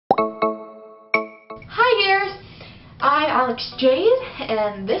I'm Alex Jade,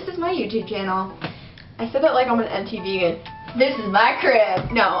 and this is my YouTube channel. I said that like I'm an MTV and this is my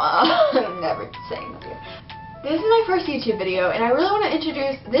crib. No, I'm never saying that. This is my first YouTube video, and I really want to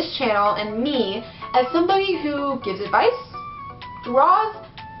introduce this channel and me as somebody who gives advice, draws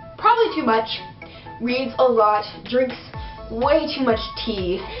probably too much, reads a lot, drinks way too much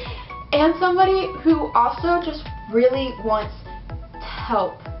tea, and somebody who also just really wants to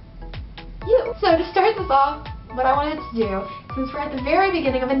help you. So to start this off, what I wanted to do, since we're at the very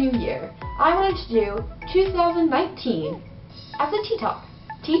beginning of a new year, I wanted to do 2019 as a tea talk.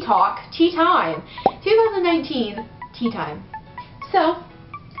 Tea time. 2019 tea time. So,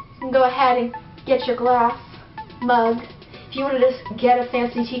 you can go ahead and get your glass, mug. If you want to just get a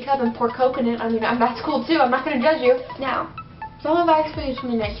fancy teacup and pour Coke in it, I mean, that's cool too. I'm not going to judge you. Now, some advice for your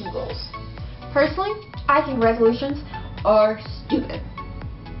 2019 goals. Personally, I think resolutions are stupid.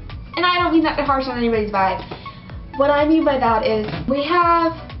 And I don't mean that to harsh on anybody's vibe. What I mean by that is, we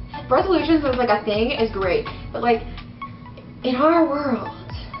have resolutions as like a thing is great, but like in our world,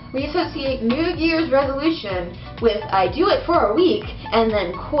 we associate New Year's resolution with I do it for a week and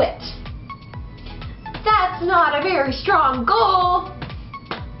then quit. That's not a very strong goal.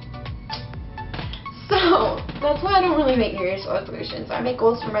 So that's why I don't really make New Year's resolutions. I make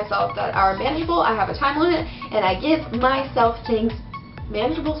goals for myself that are manageable. I have a time limit, and I give myself things,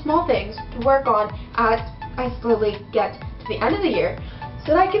 manageable small things, to work on as I slowly get to the end of the year,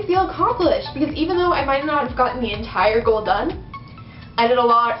 so that I can feel accomplished. Because even though I might not have gotten the entire goal done, I did a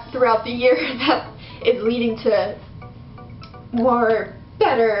lot throughout the year that is leading to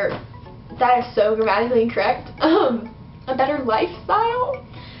better, that is so grammatically incorrect, a better lifestyle?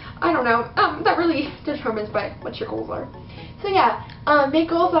 I don't know, that really determines by what your goals are. So yeah, make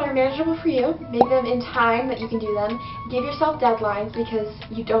goals that are manageable for you, make them in time that you can do them, give yourself deadlines, because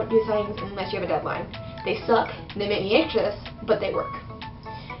you don't do things unless you have a deadline. They suck, they make me anxious, but they work.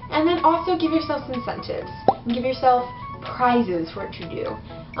 And then also give yourself some incentives, and give yourself prizes for what you do.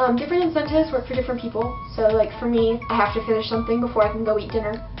 Different incentives work for different people, so like for me, I have to finish something before I can go eat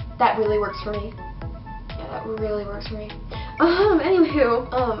dinner. That really works for me. Yeah, that really works for me.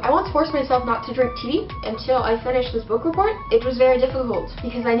 Anywho, I once forced myself not to drink tea until I finished this book report. It was very difficult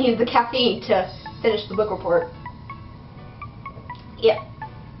because I needed the caffeine to finish the book report. Yeah.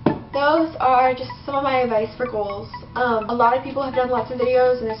 Those are just some of my advice for goals. A lot of people have done lots of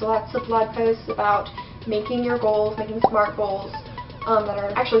videos, and there's lots of blog posts about making your goals, making smart goals, that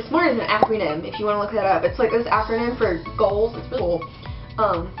are actually SMART is an acronym if you want to look that up. It's like this acronym for goals. It's really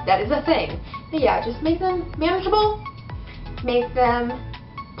cool. That is a thing. But yeah, just make them manageable, make them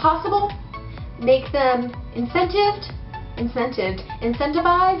possible, make them incentivized.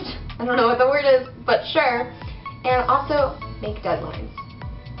 I don't know what the word is, but sure. And also make deadlines.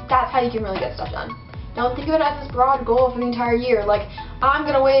 That's how you can really get stuff done. Don't think of it as this broad goal for the entire year, like, I'm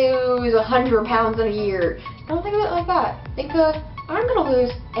going to lose 100 pounds in a year. Don't think of it like that. Think of, I'm going to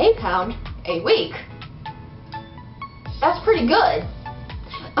lose a pound a week. That's pretty good.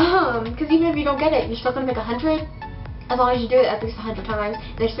 Because even if you don't get it, you're still going to make 100, as long as you do it at least 100 times.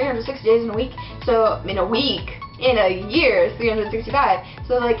 There's 360 days in a week, so in a year is 365.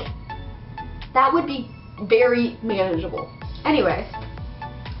 So like, that would be very manageable. Anyways,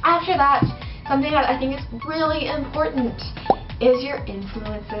 after that, something that I think is really important is your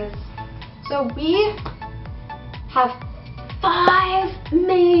influences. So we have 5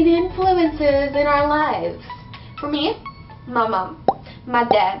 main influences in our lives. For me, my mom, my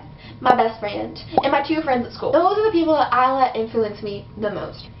dad, my best friend, and my 2 friends at school. Those are the people that I let influence me the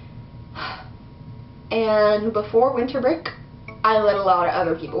most. And before winter break, I let a lot of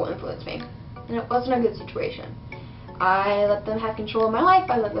other people influence me. And it wasn't a good situation. I let them have control of my life,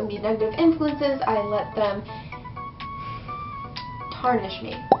 I let them be negative influences, I let them tarnish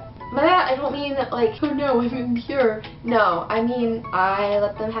me. By that, I don't mean that like, oh no, I'm impure. No, I mean, I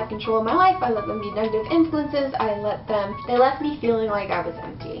let them have control of my life, I let them be negative influences, they left me feeling like I was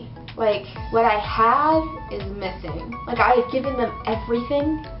empty. Like, what I had is missing. Like, I had given them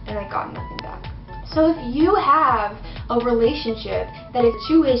everything, and I got nothing back. So if you have a relationship that is a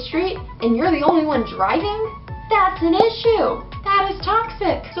two-way street, and you're the only one driving, that's an issue. That is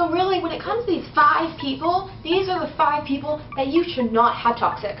toxic. So really, when it comes to these 5 people, these are the 5 people that you should not have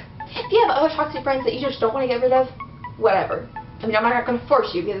toxic. If you have other toxic friends that you just don't want to get rid of, whatever. I mean, I'm not going to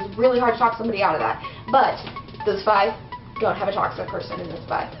force you because it's really hard to talk somebody out of that. But those 5, don't have a toxic person in those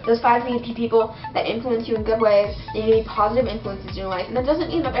 5. Those 5 need to be people that influence you in good ways. They need to be positive influences in your life. And that doesn't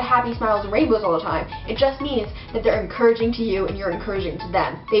mean that they're happy, smiles, and rainbows all the time. It just means that they're encouraging to you and you're encouraging to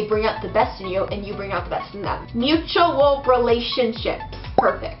them. They bring out the best in you and you bring out the best in them. Mutual relationships.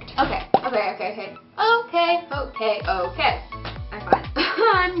 Perfect. Okay. Okay. I'm fine.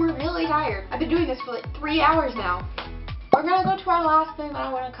 I'm really tired. I've been doing this for like 3 hours now. We're gonna go to our last thing that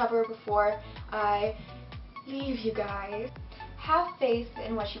I want to cover before I leave you guys. Have faith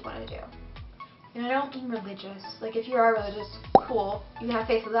in what you want to do. And I don't mean religious. Like, if you are religious, cool. You can have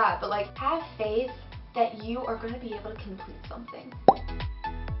faith in that. But like, have faith that you are going to be able to complete something.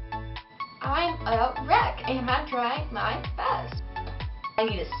 I'm a wreck and I'm trying my best. I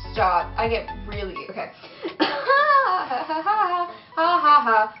need to stop. I get really, okay. Ha ha ha ha ha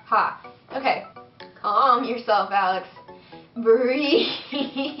ha ha. Okay, calm yourself, Alex.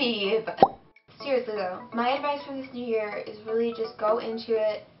 Breathe. Seriously though, my advice for this new year is really just go into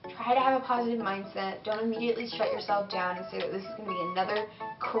it. Try to have a positive mindset. Don't immediately shut yourself down and say that this is going to be another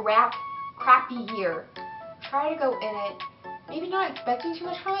crappy year. Try to go in it, maybe not expecting too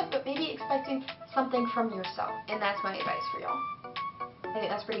much from it, but maybe expecting something from yourself. And that's my advice for y'all. I think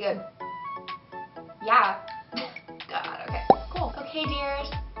that's pretty good. Yeah. God, okay. Cool. Okay, dears.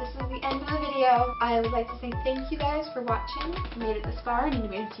 This is the end of the video. I would like to say thank you guys for watching. You made it this far, and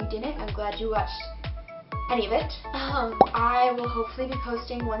even if you didn't, I'm glad you watched any of it. I will hopefully be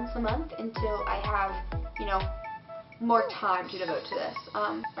posting once a month until I have, you know, more time to devote to this.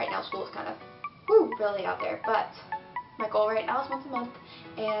 Right now school is kind of really out there, but my goal right now is once a month,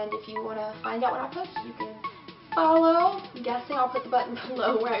 and if you want to find out when I post, you can follow. I'm guessing I'll put the button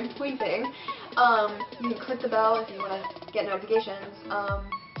below where I'm pointing. You can click the bell if you want to get notifications.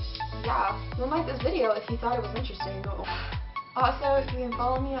 Yeah, you'll like this video if you thought it was interesting. Also, you can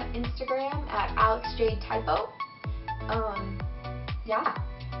follow me on Instagram at AlexJadeTypo. Yeah,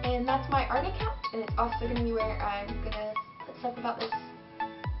 and that's my art account, and it's also going to be where I'm going to put stuff about this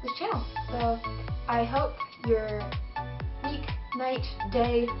channel. So I hope your week, night,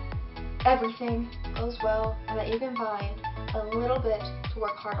 day, everything goes well, and that you can find a little bit to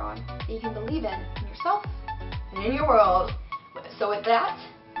work hard on, that you can believe in yourself and in your world. So with that,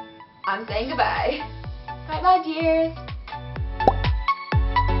 I'm saying goodbye. Bye-bye, dears.